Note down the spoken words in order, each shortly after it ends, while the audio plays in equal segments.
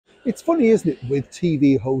It's funny, isn't it, with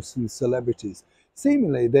TV hosts and celebrities.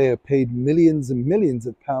 Seemingly they are paid millions and millions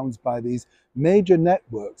of pounds by these major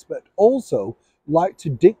networks, but also like to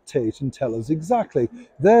dictate and tell us exactly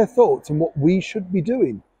their thoughts on what we should be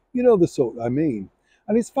doing. You know the sort I mean.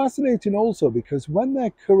 And it's fascinating also because when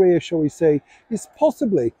their career, shall we say, is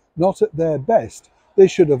possibly not at their best, they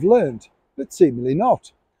should have learned, but seemingly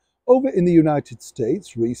not. Over in the United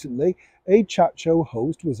States recently, a chat show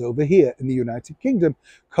host was over here in the United Kingdom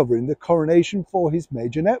covering the coronation for his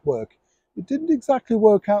major network. It didn't exactly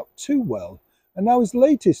work out too well, and now his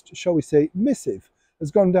latest, shall we say, missive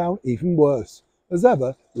has gone down even worse. As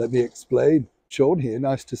ever, let me explain. Sean here,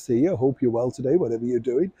 nice to see you. I hope you're well today, whatever you're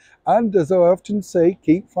doing. And as I often say,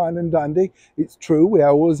 keep fine and dandy. It's true, we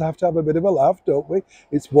always have to have a bit of a laugh, don't we?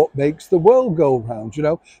 It's what makes the world go round, you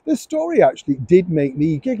know. This story actually did make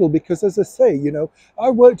me giggle because, as I say, you know, I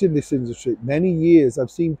worked in this industry many years.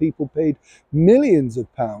 I've seen people paid millions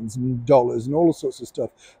of pounds and dollars and all sorts of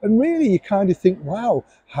stuff. And really, you kind of think, wow,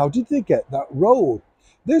 how did they get that role?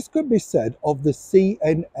 This could be said of the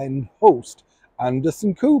CNN host,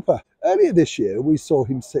 Anderson Cooper. Earlier this year, we saw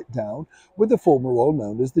him sit down with the former royal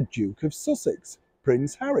known as the Duke of Sussex,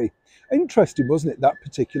 Prince Harry. Interesting, wasn't it, that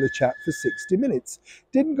particular chat for 60 minutes?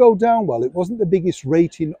 Didn't go down well. It wasn't the biggest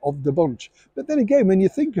rating of the bunch. But then again, when you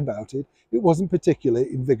think about it, it wasn't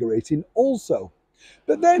particularly invigorating also.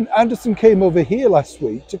 But then Anderson came over here last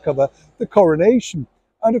week to cover the coronation.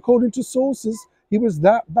 And according to sources, he was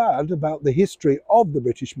that bad about the history of the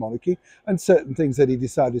British monarchy and certain things that he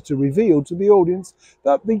decided to reveal to the audience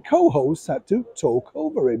that the co-hosts had to talk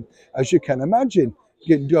over him. As you can imagine, it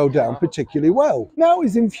didn't go down particularly well. Now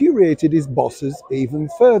he's infuriated his bosses even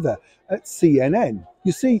further at CNN.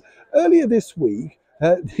 You see, earlier this week,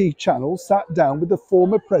 the channel sat down with the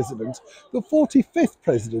former president, the 45th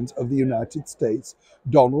president of the United States,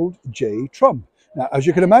 Donald J. Trump. Now, as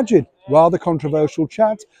you can imagine, rather controversial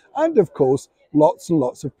chat, and of course, lots and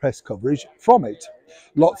lots of press coverage from it.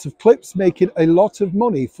 Lots of clips making a lot of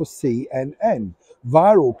money for CNN.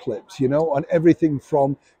 Viral clips, you know, on everything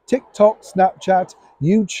from TikTok, Snapchat,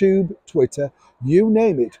 YouTube, Twitter, you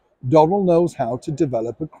name it. Donald knows how to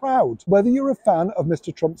develop a crowd, whether you're a fan of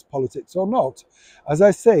Mr. Trump's politics or not. As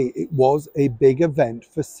I say, it was a big event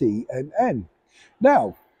for CNN.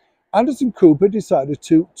 Now, Anderson Cooper decided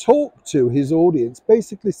to talk to his audience,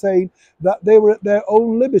 basically saying that they were at their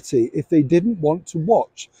own liberty if they didn't want to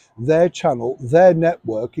watch their channel, their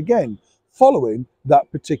network again, following that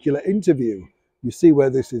particular interview. You see where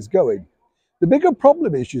this is going. The bigger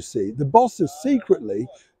problem is, you see, the bosses secretly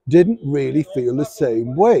didn't really feel the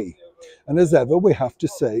same way. And as ever, we have to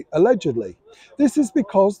say allegedly. This is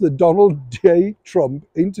because the Donald J. Trump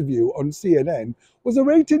interview on CNN was a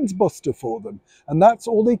ratings buster for them. And that's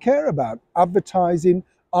all they care about: advertising,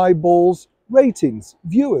 eyeballs, ratings,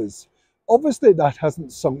 viewers. Obviously, that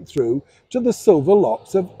hasn't sunk through to the silver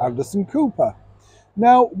locks of Anderson Cooper.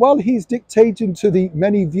 Now, while he's dictating to the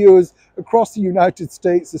many viewers across the United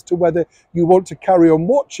States as to whether you want to carry on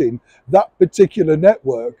watching that particular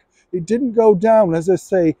network, it didn't go down, as I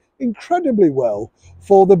say, incredibly well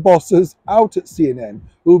for the bosses out at CNN,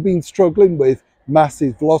 who've been struggling with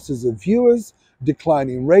massive losses of viewers,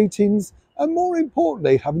 declining ratings, and more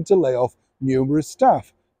importantly, having to lay off numerous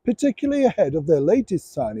staff, particularly ahead of their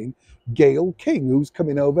latest signing, Gayle King, who's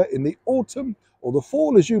coming over in the autumn, or the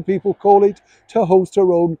fall as you people call it, to host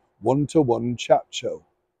her own one-to-one chat show.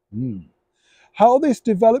 How this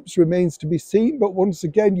develops remains to be seen, but once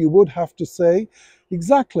again, you would have to say,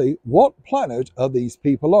 exactly what planet are these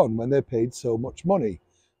people on when they're paid so much money?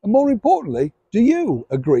 And more importantly, do you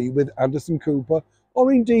agree with Anderson Cooper,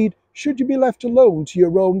 or indeed, should you be left alone to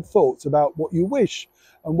your own thoughts about what you wish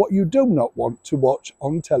and what you do not want to watch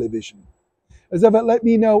on television? As ever, let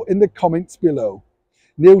me know in the comments below.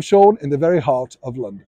 Neil Sean in the very heart of London.